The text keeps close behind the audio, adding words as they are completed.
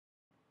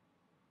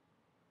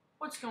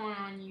What's going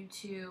on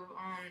YouTube?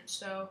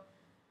 So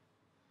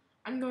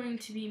I'm going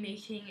to be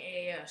making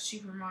a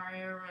Super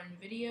Mario Run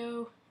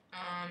video,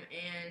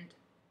 and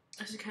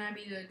this is kind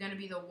of going to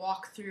be the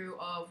walkthrough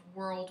of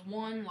World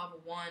 1, Level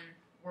 1,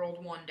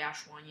 World 1-1,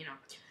 you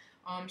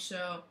know.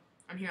 So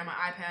I'm here on my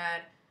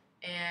iPad,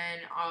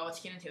 and let's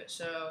get into it.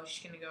 So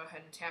just going to go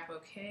ahead and tap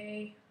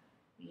OK.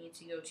 We need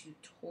to go to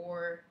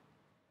Tour,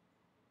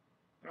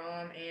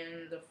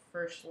 and the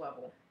first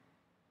level.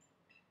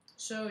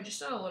 So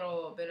just a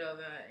little bit of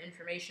an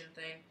information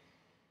thing.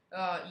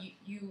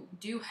 You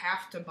do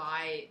have to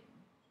buy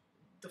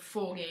the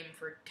full game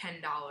for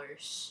 $10.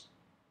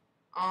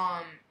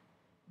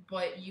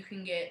 But you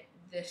can get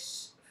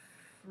this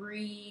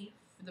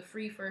the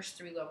free first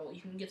 3 levels.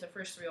 You can get the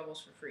first 3 levels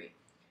for free.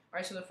 All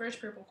right, so the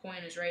first purple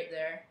coin is right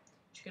there.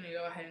 Just gonna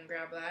go ahead and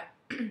grab that.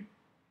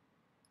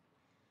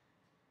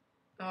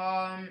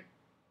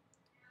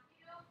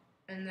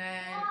 And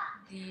then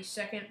the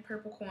second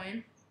purple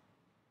coin,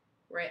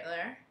 right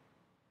there.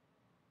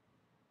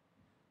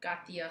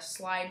 Got the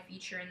slide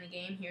feature in the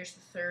game. Here's the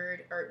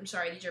third, or I'm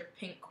sorry, these are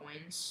pink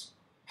coins.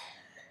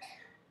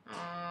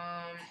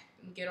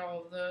 Get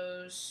all of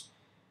those.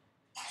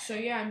 So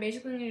yeah, I'm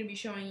basically going to be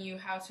showing you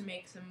how to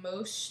make the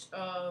most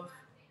of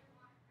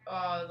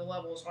the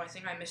levels. Oh, I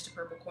think I missed a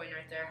purple coin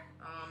right there.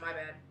 My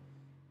bad.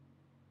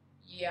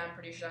 Yeah, I'm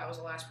pretty sure that was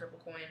the last purple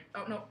coin.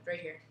 Oh, no,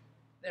 right here.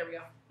 There we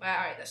go.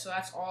 Alright, so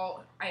that's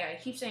all. I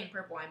keep saying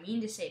purple. I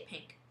mean to say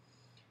pink.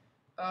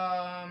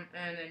 And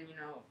then, you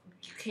know,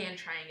 you can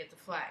try and get the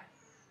flag.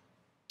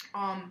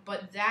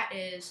 But that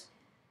is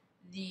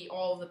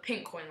all of the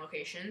pink coin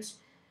locations.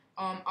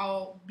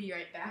 I'll be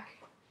right back.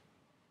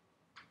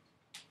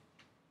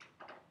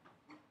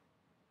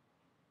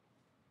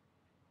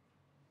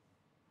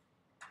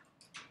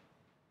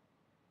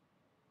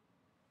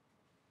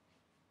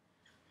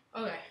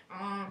 Okay,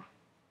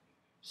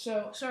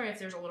 so sorry if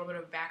there's a little bit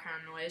of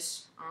background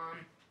noise.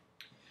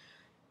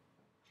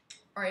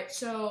 Alright,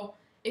 so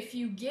if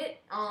you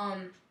get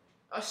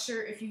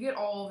if you get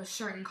all of a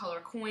certain color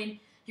coin,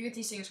 you get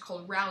these things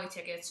called rally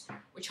tickets,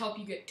 which help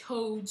you get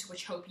toads,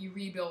 which help you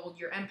rebuild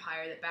your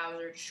empire that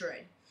Bowser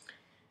destroyed.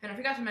 And I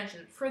forgot to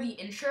mention, for the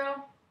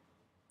intro,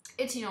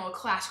 it's, you know, a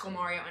classical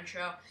Mario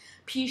intro.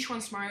 Peach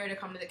wants Mario to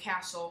come to the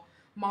castle.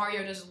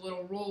 Mario does a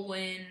little roll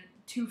in,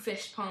 2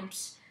 fist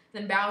pumps,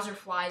 then Bowser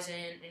flies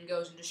in and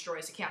goes and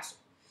destroys the castle.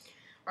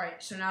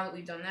 Alright, so now that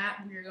we've done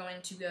that, we're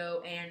going to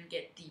go and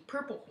get the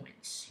purple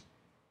coins.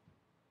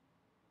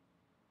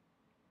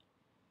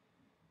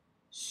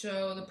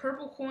 So the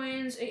purple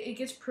coins, it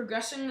gets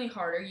progressively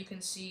harder. You can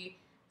see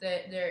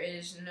that there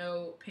is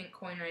no pink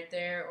coin right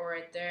there or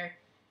right there.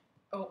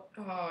 Oh,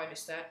 I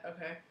missed that.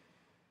 Okay.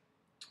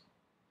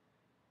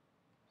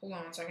 Hold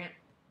on one second.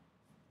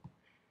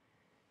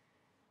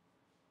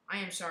 I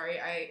am sorry.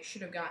 I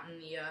should have gotten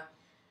the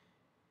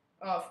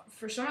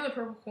for some of the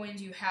purple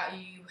coins, you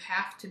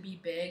have to be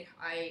big.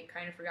 I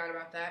kind of forgot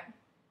about that.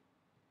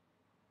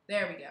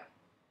 There we go.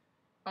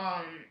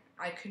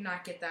 I could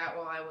not get that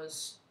while I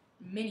was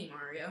Mini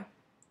Mario.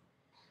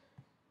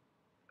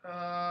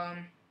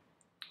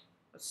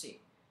 Let's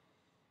see.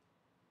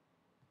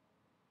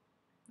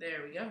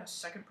 There we go. A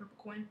second purple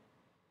coin.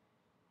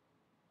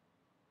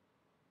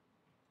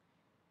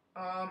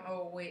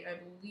 Oh wait, I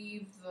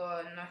believe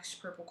the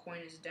next purple coin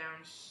is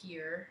down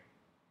here.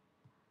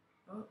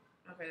 Oh,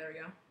 okay, there we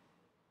go.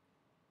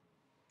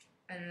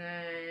 And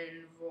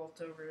then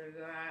vault over to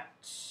that,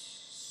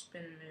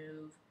 spin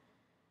move.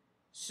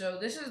 So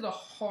this is the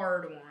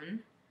hard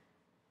one.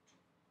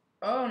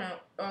 Oh no,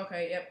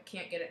 okay, yep,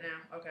 can't get it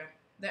now, okay.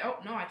 Oh,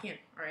 no, I can't,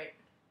 alright.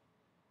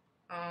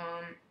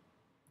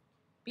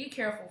 Be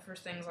careful for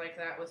things like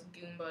that with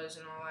Goombas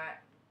and all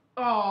that.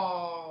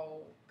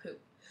 Oh,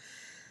 poop.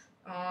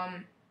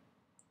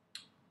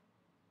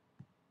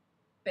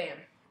 Bam.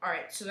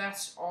 Alright, so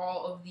that's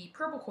all of the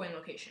purple coin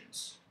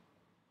locations.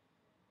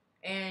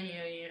 And, you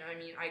know, I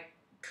mean, I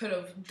could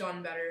have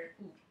done better.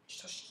 Ooh,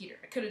 just touched the heater.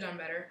 I could have done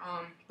better,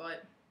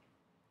 but,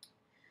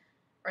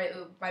 alright,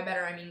 by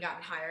better I mean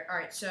gotten higher.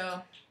 Alright,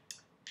 so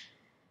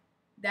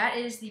that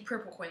is the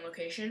purple coin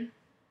location.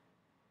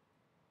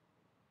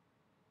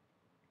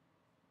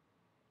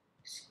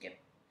 Skip.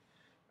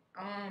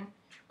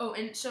 Oh,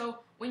 and so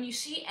when you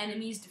see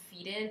enemies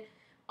defeated,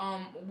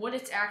 what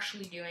it's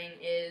actually doing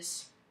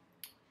is,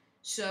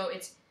 so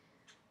it's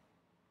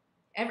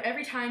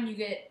every time you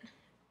get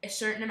a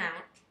certain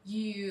amount,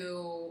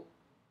 you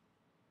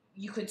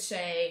could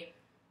say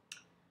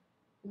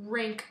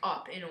rank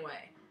up in a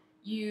way.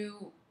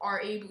 You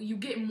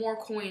get more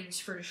coins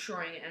for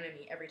destroying an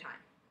enemy every time.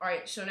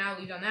 Alright, so now that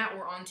we've done that,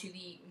 we're on to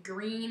the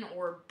green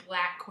or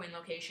black coin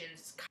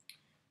locations.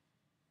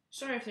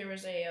 Sorry if there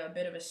was a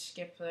bit of a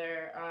skip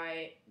there.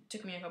 It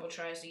took me a couple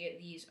tries to get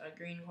these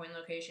green coin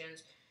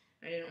locations.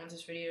 I didn't want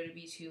this video to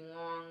be too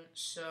long,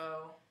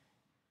 so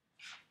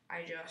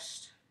I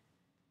just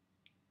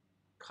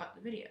cut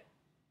the video.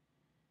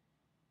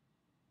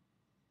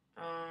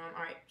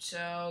 Alright,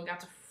 so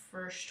got the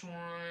first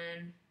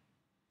one.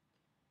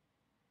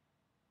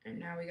 And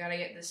now we gotta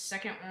get the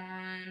second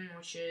one,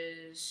 which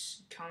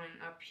is coming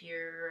up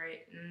here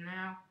right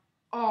now.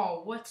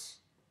 Oh, what?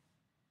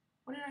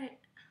 What did I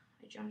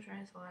jumped right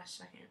at the last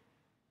second.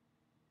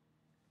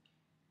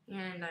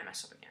 And I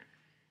mess up again.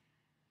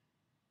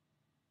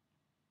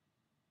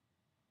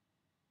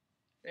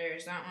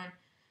 There's that one.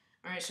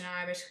 Alright, so now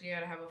I basically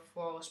gotta have a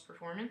flawless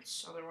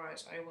performance,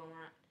 otherwise I will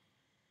not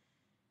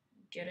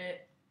get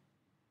it.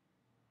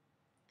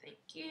 Thank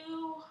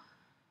you.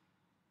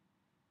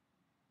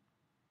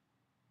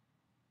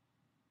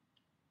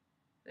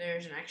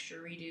 There's an extra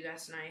redo,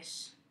 that's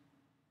nice.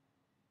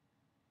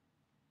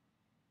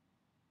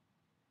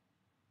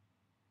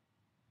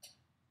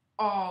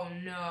 Oh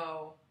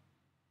no.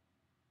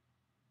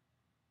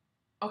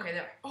 Okay,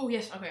 there. Oh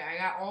yes, okay, I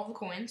got all the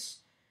coins.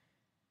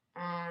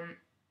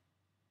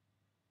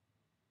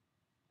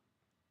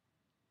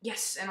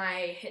 Yes, and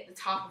I hit the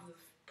top of the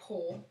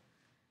pole.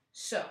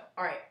 So,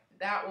 alright,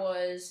 that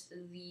was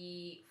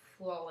the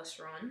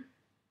flawless run.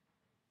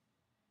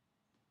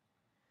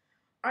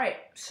 Alright,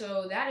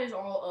 so that is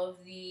all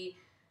of the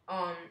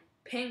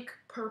pink,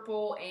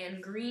 purple,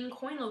 and green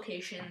coin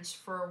locations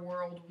for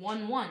World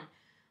 1-1.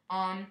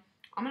 I'm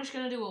just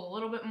going to do a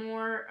little bit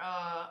more,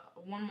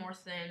 one more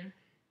thing.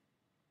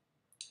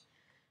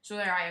 So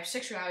there, I have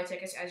 6 rally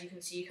tickets, as you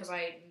can see, because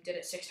I did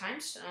it 6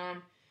 times.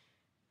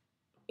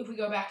 If we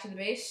go back to the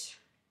base,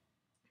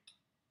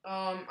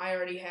 I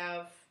already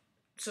have,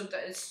 so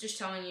it's just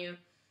telling you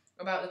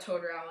about the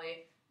Toad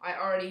Rally. I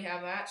already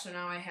have that, so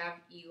now I have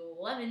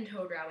 11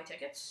 Toad Rally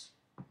tickets,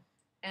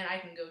 and I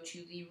can go to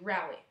the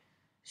rally.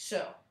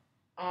 So,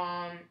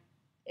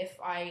 if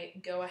I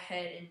go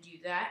ahead and do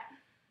that,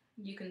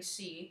 you can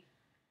see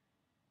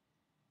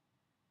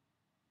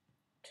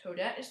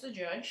Toadette is the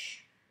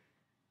judge,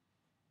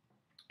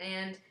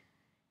 and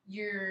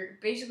you're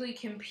basically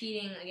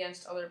competing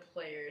against other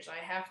players.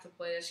 I have to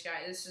play this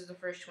guy. This is the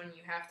first one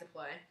you have to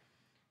play.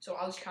 So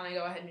I'll just kind of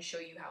go ahead and show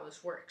you how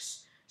this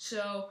works.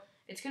 So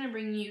it's going to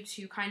bring you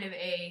to kind of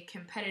a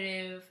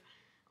competitive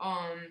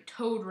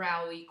Toad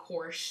Rally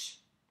course.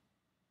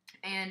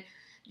 And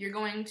you're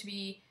going to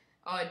be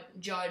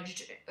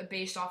judged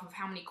based off of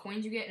how many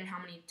coins you get and how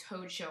many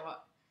toads show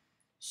up.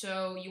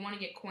 So you want to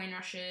get coin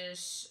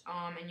rushes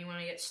and you want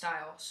to get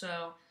style.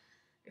 So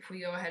if we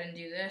go ahead and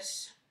do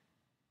this,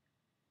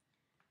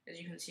 as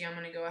you can see, I'm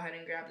going to go ahead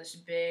and grab this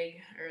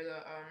big, or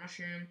the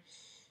mushroom,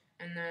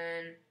 and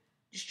then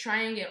just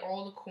try and get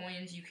all the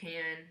coins you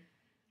can,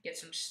 get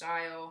some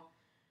style,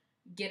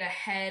 get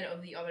ahead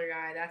of the other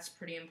guy. That's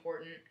pretty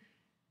important.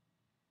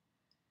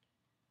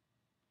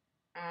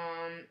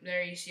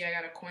 There you see I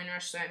got a coin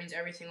rush, so that means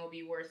everything will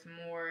be worth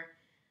more.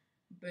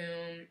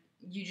 Boom.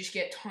 You just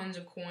get tons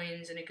of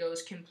coins, and it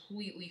goes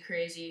completely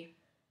crazy.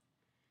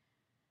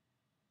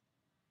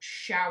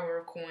 Shower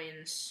of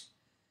coins.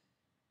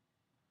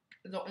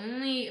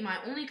 My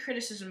only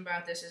criticism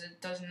about this is it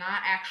does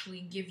not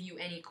actually give you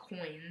any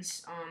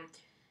coins.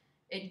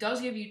 It does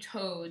give you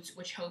toads,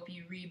 which help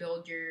you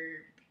rebuild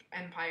your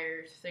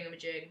empire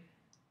thingamajig.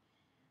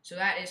 So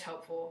that is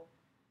helpful.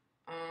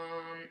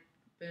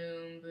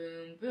 Boom,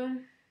 boom,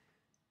 boom.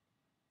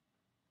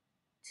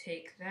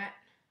 Take that.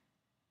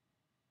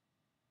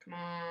 Come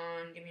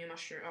on, give me a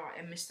mushroom. Oh,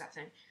 I missed that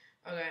thing.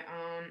 Okay,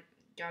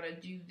 gotta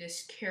do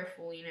this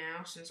carefully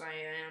now since I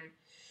am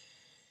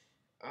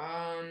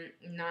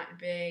not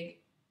big.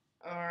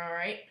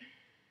 Alright.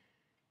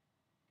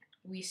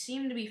 We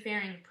seem to be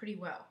faring pretty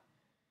well.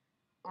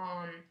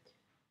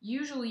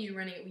 Usually you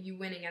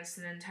win against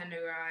the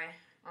Nintendo guy.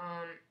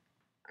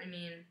 I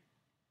mean,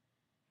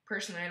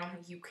 personally, I don't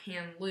think you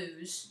can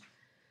lose.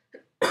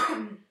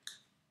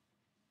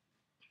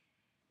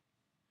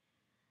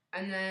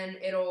 And then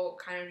it'll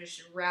kind of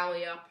just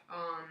rally up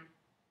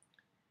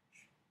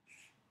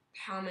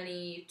how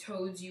many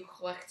toads you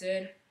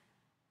collected.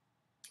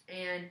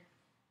 And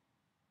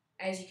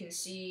as you can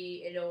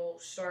see, it'll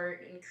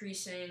start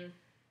increasing.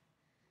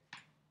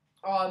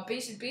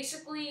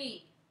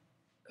 Basically,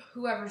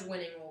 whoever's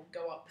winning will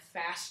go up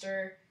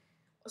faster.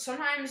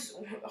 Sometimes,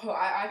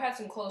 I've had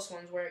some close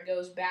ones where it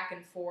goes back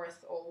and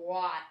forth a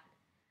lot,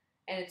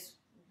 and it's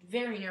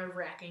very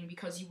nerve-wracking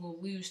because you will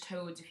lose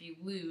toads if you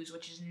lose,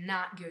 which is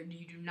not good.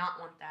 You do not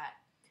want that.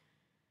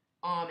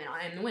 And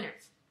I am the winner.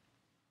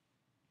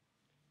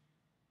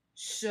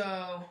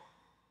 So,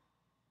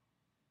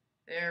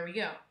 there we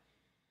go.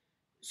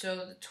 So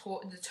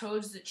the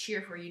toads that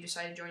cheer for you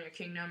decide to join your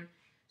kingdom.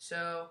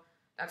 So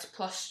that's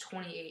plus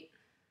 28.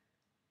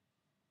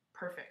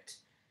 Perfect.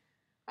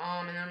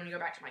 And then I'm going to go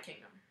back to my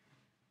kingdom.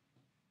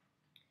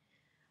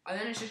 And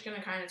then it's just going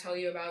to kind of tell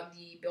you about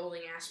the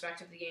building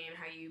aspect of the game,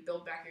 how you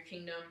build back your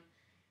kingdom.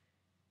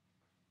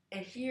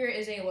 And here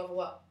is a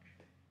level up.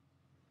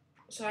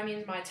 So that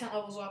means my tent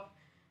level's up.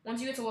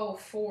 Once you get to level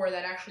 4,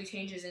 that actually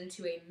changes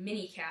into a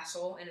mini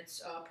castle, and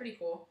it's pretty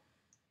cool.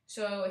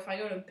 So if I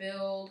go to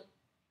build,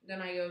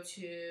 then I go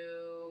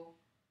to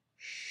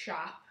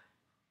shop,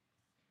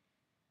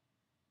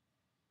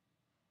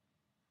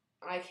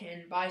 I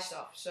can buy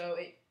stuff. So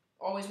it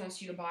always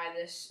wants you to buy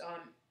this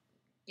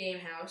game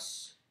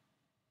house.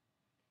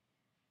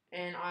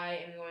 and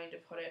I am going to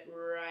put it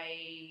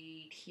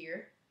right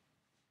here.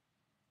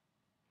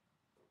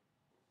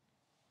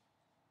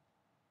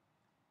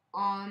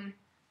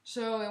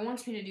 So it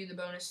wants me to do the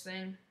bonus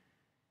thing.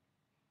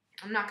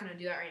 I'm not going to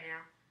do that right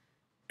now.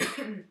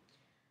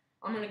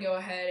 I'm going to go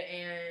ahead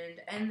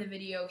and end the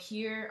video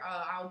here.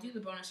 I'll do the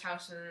bonus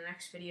house in the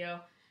next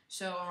video.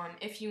 So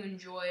if you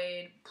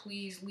enjoyed,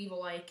 please leave a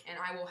like, and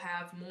I will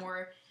have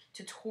more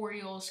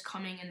tutorials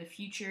coming in the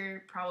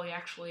future. Probably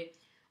actually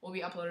will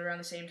be uploaded around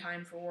the same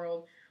time for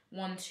World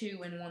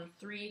 1.2 and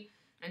 1.3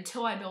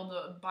 until I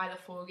buy the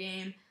full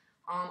game.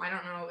 I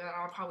don't know.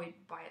 I'll probably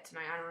buy it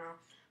tonight. I don't know.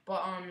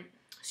 But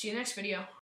see you next video.